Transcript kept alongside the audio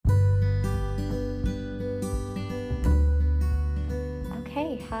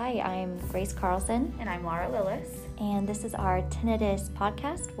Hi, I'm Grace Carlson. And I'm Lillis. And this is our Tinnitus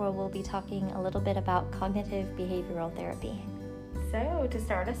podcast where we'll be talking a little bit about cognitive behavioral therapy. So to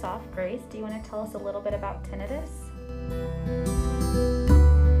start us off, Grace, do you want to tell us a little bit about tinnitus?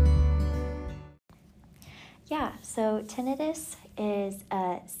 Yeah, so tinnitus is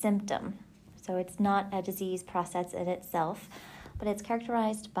a symptom. So it's not a disease process in itself, but it's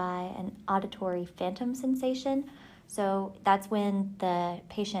characterized by an auditory phantom sensation. So that's when the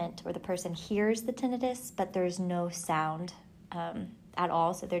patient or the person hears the tinnitus, but there's no sound at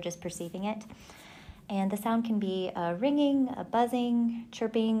all, so they're just perceiving it. And the sound can be a ringing, a buzzing,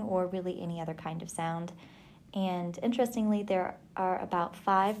 chirping, or really any other kind of sound. And interestingly, there are about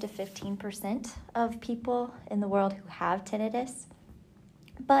 5 to 15% of people in the world who have tinnitus,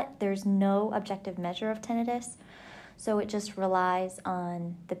 but there's no objective measure of tinnitus. So it just relies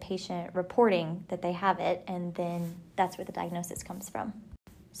on the patient reporting that they have it, and then that's where the diagnosis comes from.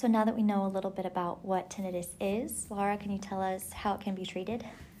 So now that we know a little bit about what tinnitus is, Laura, can you tell us how it can be treated?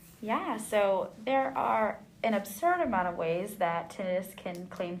 Yeah, so there are an absurd amount of ways that tinnitus can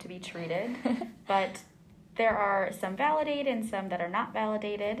claim to be treated, but there are some validated and some that are not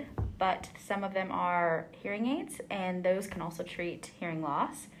validated, but some of them are hearing aids, and those can also treat hearing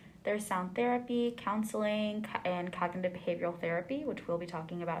loss. There's sound therapy, counseling, and cognitive behavioral therapy, which we'll be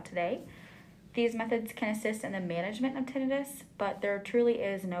talking about today. These methods can assist in the management of tinnitus, but there truly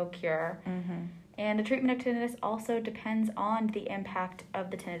is no cure. Mm-hmm. And the treatment of tinnitus also depends on the impact of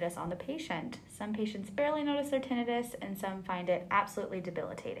the tinnitus on the patient. Some patients barely notice their tinnitus, and some find it absolutely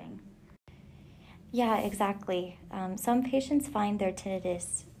debilitating. Yeah, exactly. Some patients find their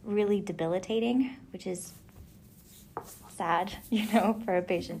tinnitus really debilitating, which is sad, for a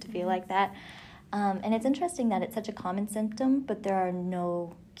patient to feel like that. And it's interesting that it's such a common symptom, but there are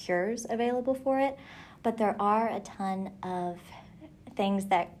no cures available for it. But there are a ton of things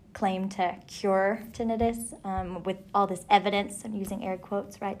that claim to cure tinnitus with all this evidence. I'm using air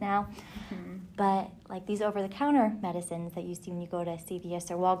quotes right now. Mm-hmm. But like these over-the-counter medicines that you see when you go to CVS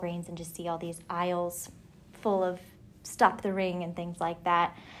or Walgreens and just see all these aisles full of stop the ring and things like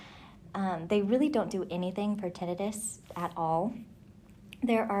that, they really don't do anything for tinnitus at all.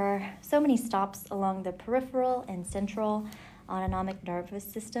 There are so many stops along the peripheral and central autonomic nervous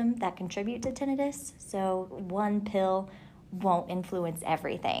system that contribute to tinnitus. So one pill won't influence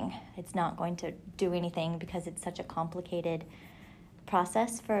everything. It's not going to do anything because it's such a complicated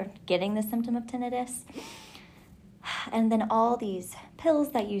process for getting the symptom of tinnitus. And then all these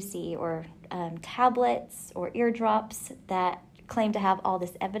pills that you see, or tablets or eardrops that claim to have all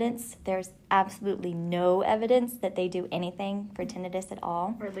this evidence, there's absolutely no evidence that they do anything for tinnitus at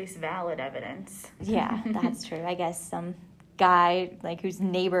all. Or at least valid evidence. Yeah, that's true. I guess some guy whose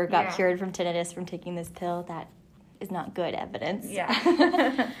neighbor got cured from tinnitus from taking this pill, that is not good evidence. Yeah.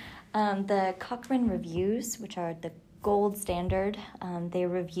 The Cochrane reviews, which are the gold standard, they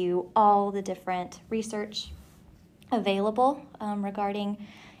review all the different research available regarding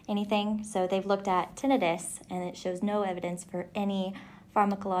anything. So they've looked at tinnitus, and it shows no evidence for any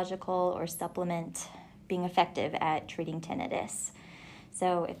pharmacological or supplement being effective at treating tinnitus.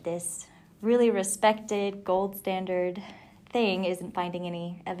 So if this really respected gold standard thing isn't finding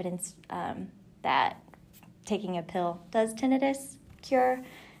any evidence that taking a pill does tinnitus cure,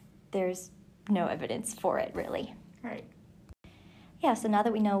 there's no evidence for it, really. Right. Yeah, so now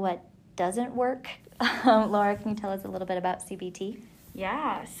that we know what doesn't work, Laura, can you tell us a little bit about CBT?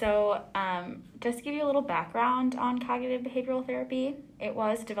 Yeah, so just to give you a little background on cognitive behavioral therapy, it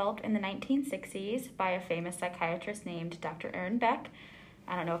was developed in the 1960s by a famous psychiatrist named Dr. Aaron Beck.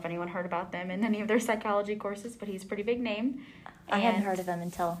 I don't know if anyone heard about them in any of their psychology courses, but he's a pretty big name. I hadn't heard of him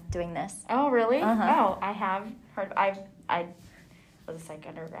until doing this. Oh, really? Uh-huh. Oh, I have heard. I was a psych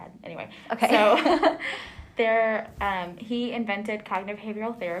undergrad. Anyway. Okay. So he invented cognitive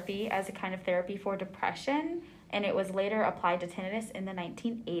behavioral therapy as a kind of therapy for depression, and it was later applied to tinnitus in the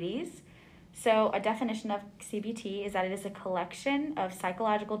 1980s. So a definition of CBT is that it is a collection of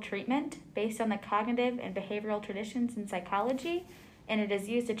psychological treatment based on the cognitive and behavioral traditions in psychology, and it is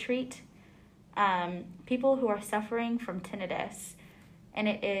used to treat people who are suffering from tinnitus. And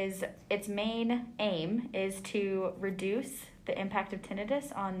its main aim is to reduce the impact of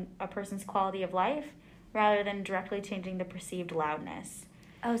tinnitus on a person's quality of life rather than directly changing the perceived loudness.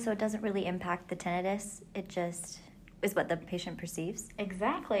 Oh, so it doesn't really impact the tinnitus, it just is what the patient perceives?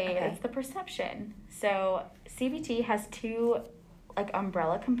 Exactly. Okay. It's the perception. So CBT has two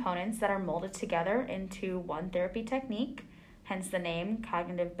umbrella components that are molded together into one therapy technique, hence the name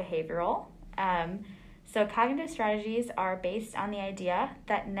cognitive behavioral. So cognitive strategies are based on the idea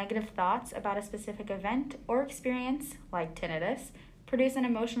that negative thoughts about a specific event or experience, like tinnitus, produce an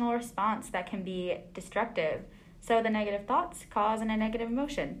emotional response that can be destructive. So the negative thoughts cause a negative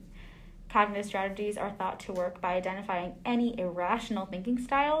emotion. Cognitive strategies are thought to work by identifying any irrational thinking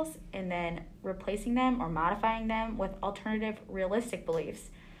styles and then replacing them or modifying them with alternative realistic beliefs.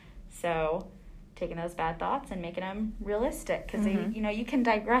 So taking those bad thoughts and making them realistic, because you can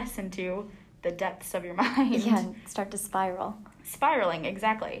digress into the depths of your mind. Yeah, start to spiral. Spiraling,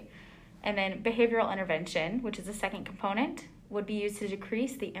 exactly. And then behavioral intervention, which is the second component, would be used to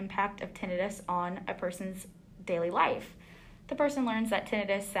decrease the impact of tinnitus on a person's daily life. The person learns that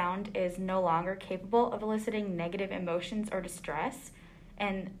tinnitus sound is no longer capable of eliciting negative emotions or distress,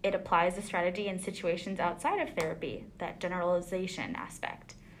 and it applies the strategy in situations outside of therapy, that generalization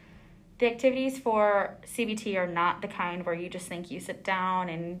aspect. The activities for CBT are not the kind where you just think you sit down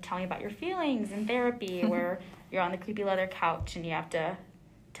and tell me about your feelings in therapy, where you're on the creepy leather couch and you have to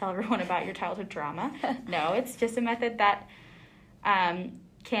tell everyone about your childhood drama. No, it's just a method that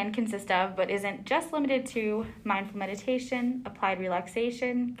can consist of, but isn't just limited to, mindful meditation, applied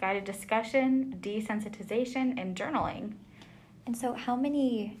relaxation, guided discussion, desensitization, and journaling. And so how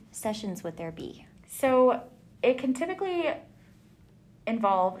many sessions would there be? So it can typically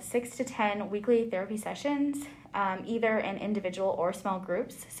involve 6 to 10 weekly therapy sessions, either in individual or small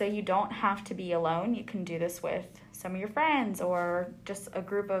groups. So you don't have to be alone. You can do this with some of your friends or just a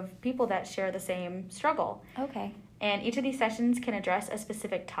group of people that share the same struggle. Okay. And each of these sessions can address a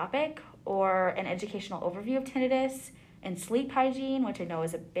specific topic or an educational overview of tinnitus and sleep hygiene, which I know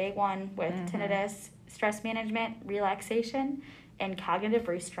is a big one with tinnitus, stress management, relaxation, and cognitive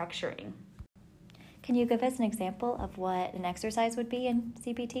restructuring. Can you give us an example of what an exercise would be in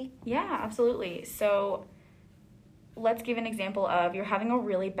CBT? Yeah, absolutely. So let's give an example of you're having a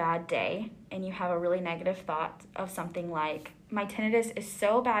really bad day and you have a really negative thought of something like, my tinnitus is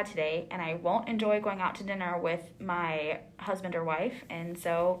so bad today and I won't enjoy going out to dinner with my husband or wife, and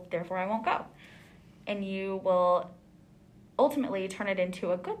so therefore I won't go. And you will ultimately turn it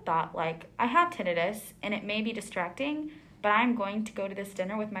into a good thought like, I have tinnitus and it may be distracting, but I'm going to go to this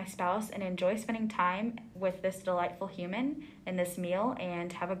dinner with my spouse and enjoy spending time with this delightful human in this meal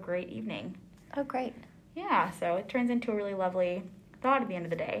and have a great evening. Oh, great. Yeah, so it turns into a really lovely thought at the end of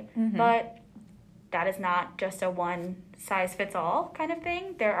the day. But that is not just a one-size-fits-all kind of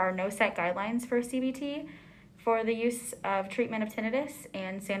thing. There are no set guidelines for CBT for the use of treatment of tinnitus,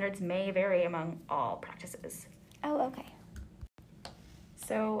 and standards may vary among all practices. Oh, okay.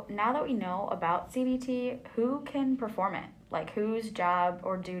 So now that we know about CBT, who can perform it? Like, whose job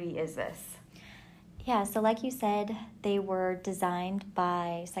or duty is this? Yeah, so like you said, they were designed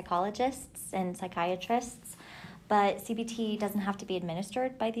by psychologists and psychiatrists, but CBT doesn't have to be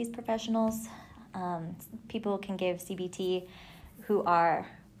administered by these professionals. People can give CBT or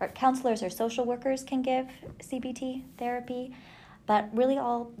counselors or social workers can give CBT therapy, but really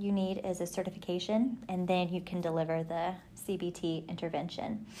all you need is a certification, and then you can deliver the CBT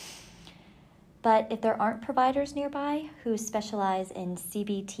intervention. But if there aren't providers nearby who specialize in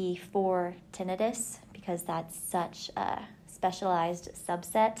CBT for tinnitus, because that's such a specialized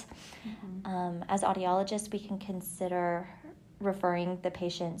subset, as audiologists, we can consider referring the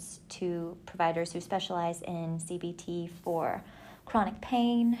patients to providers who specialize in CBT for chronic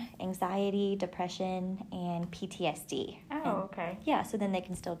pain, anxiety, depression, and PTSD. Okay. Yeah, so then they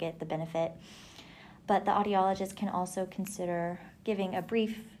can still get the benefit. But the audiologist can also consider giving a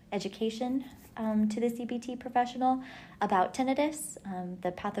brief education to the CBT professional about tinnitus,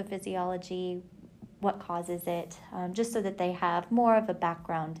 the pathophysiology, what causes it, just so that they have more of a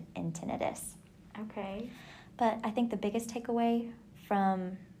background in tinnitus. Okay. But I think the biggest takeaway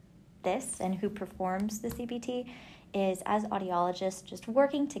from this and who performs the CBT is, as audiologists, just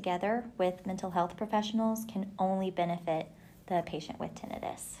working together with mental health professionals can only benefit the patient with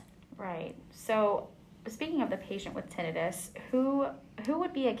tinnitus. Right. So speaking of the patient with tinnitus, who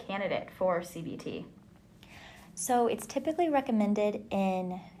would be a candidate for CBT? So it's typically recommended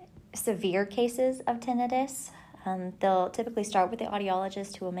in severe cases of tinnitus. They'll typically start with the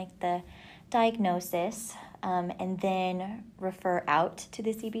audiologist, who will make the diagnosis and then refer out to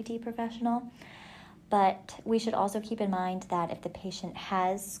the CBT professional. But we should also keep in mind that if the patient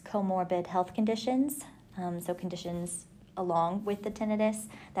has comorbid health conditions, so conditions along with the tinnitus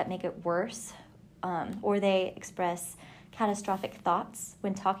that make it worse, or they express catastrophic thoughts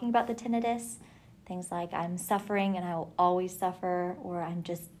when talking about the tinnitus, things like, I'm suffering and I will always suffer, or I'm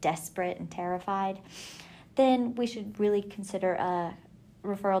just desperate and terrified, then we should really consider a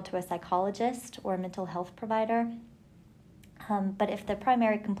referral to a psychologist or a mental health provider. But if the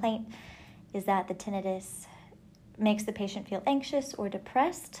primary complaint is that the tinnitus makes the patient feel anxious or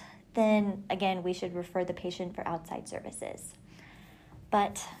depressed, then again, we should refer the patient for outside services.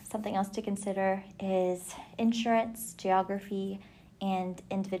 But something else to consider is insurance, geography, and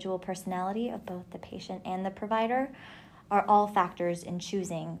individual personality of both the patient and the provider are all factors in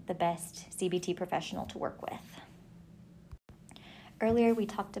choosing the best CBT professional to work with. Earlier, we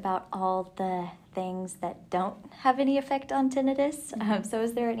talked about all the things that don't have any effect on tinnitus. So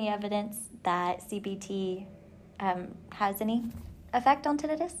is there any evidence that CBT has any effect on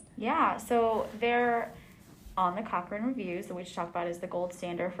tinnitus? Yeah, so they're on the Cochrane reviews, which talk about is the gold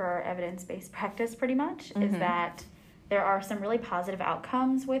standard for evidence-based practice pretty much, is that there are some really positive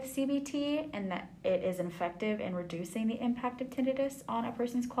outcomes with CBT and that it is effective in reducing the impact of tinnitus on a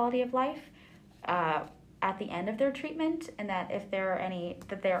person's quality of life at the end of their treatment, and that if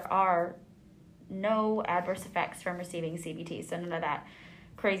there are no adverse effects from receiving CBT. So none of that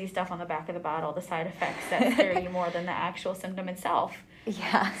crazy stuff on the back of the bottle, the side effects that scare you more than the actual symptom itself.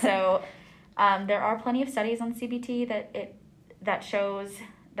 Yeah. So there are plenty of studies on CBT that shows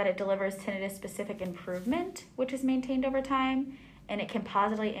that it delivers tinnitus-specific improvement, which is maintained over time, and it can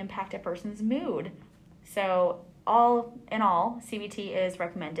positively impact a person's mood. So all in all, CBT is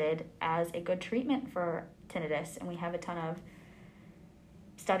recommended as a good treatment for tinnitus, and we have a ton of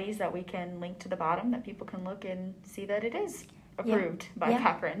studies that we can link to the bottom that people can look and see that it is approved by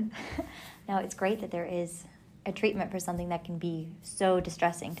Cochrane. Now, it's great that there is a treatment for something that can be so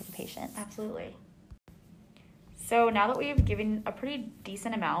distressing to the patient. Absolutely. So now that we've given a pretty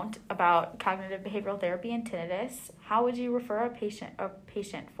decent amount about cognitive behavioral therapy and tinnitus, how would you refer a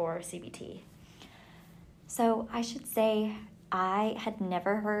patient for CBT? So I should say I had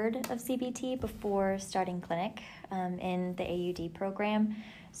never heard of CBT before starting clinic in the AUD program.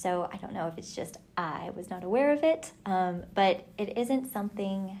 So I don't know if it's just I was not aware of it, but it isn't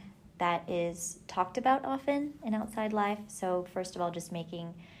something that is talked about often in outside life. So first of all, just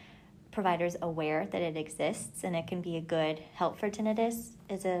making providers aware that it exists and it can be a good help for tinnitus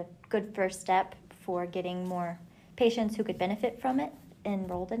is a good first step for getting more patients who could benefit from it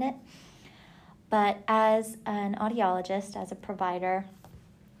enrolled in it. But as an audiologist, as a provider,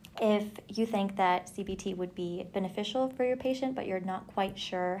 if you think that CBT would be beneficial for your patient, but you're not quite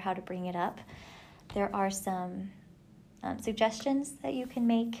sure how to bring it up, there are some suggestions that you can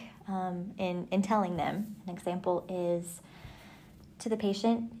make in telling them. An example is to the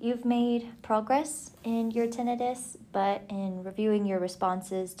patient, you've made progress in your tinnitus, but in reviewing your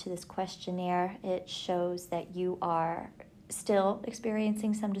responses to this questionnaire, it shows that you are still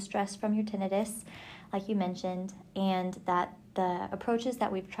experiencing some distress from your tinnitus, like you mentioned, and that the approaches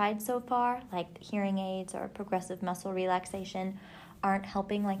that we've tried so far, like hearing aids or progressive muscle relaxation, aren't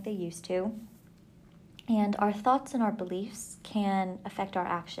helping like they used to. And our thoughts and our beliefs can affect our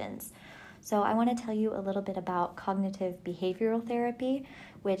actions. So I want to tell you a little bit about cognitive behavioral therapy,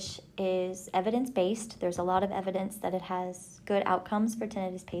 which is evidence-based. There's a lot of evidence that it has good outcomes for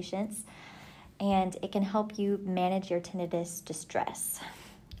tinnitus patients, and it can help you manage your tinnitus distress.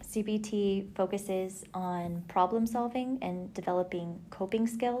 CBT focuses on problem solving and developing coping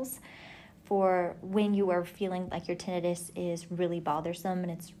skills for when you are feeling like your tinnitus is really bothersome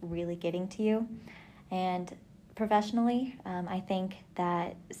and it's really getting to you. And professionally, I think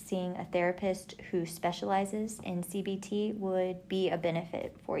that seeing a therapist who specializes in CBT would be a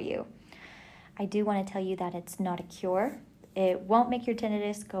benefit for you. I do want to tell you that it's not a cure. It won't make your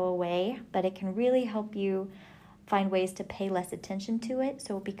tinnitus go away, but it can really help you find ways to pay less attention to it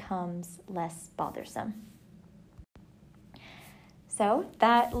so it becomes less bothersome. So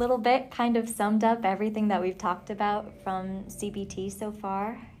that little bit kind of summed up everything that we've talked about from CBT so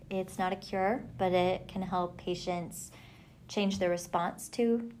far. It's not a cure, but it can help patients change their response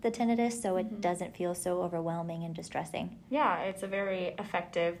to the tinnitus so it doesn't feel so overwhelming and distressing. Yeah, it's a very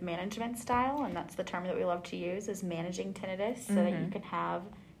effective management style, and that's the term that we love to use, is managing tinnitus, so that you can have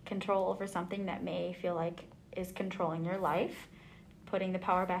control over something that may feel like is controlling your life, putting the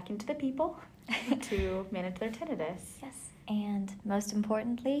power back into the people to manage their tinnitus. Yes, and most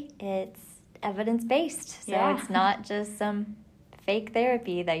importantly, it's evidence-based, so it's not just some fake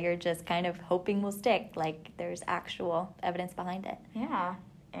therapy that you're just kind of hoping will stick. Like, there's actual evidence behind it. Yeah,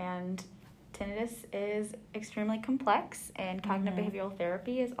 and tinnitus is extremely complex, and cognitive behavioral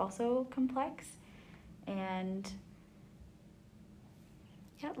therapy is also complex. And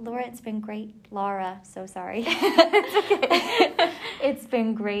yeah, Laura, it's been great. Laura, so sorry. it's okay. It's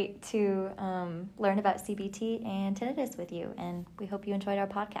been great to learn about CBT and tinnitus with you, and we hope you enjoyed our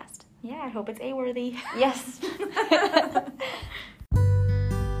podcast. Yeah, I hope it's A-worthy. Yes.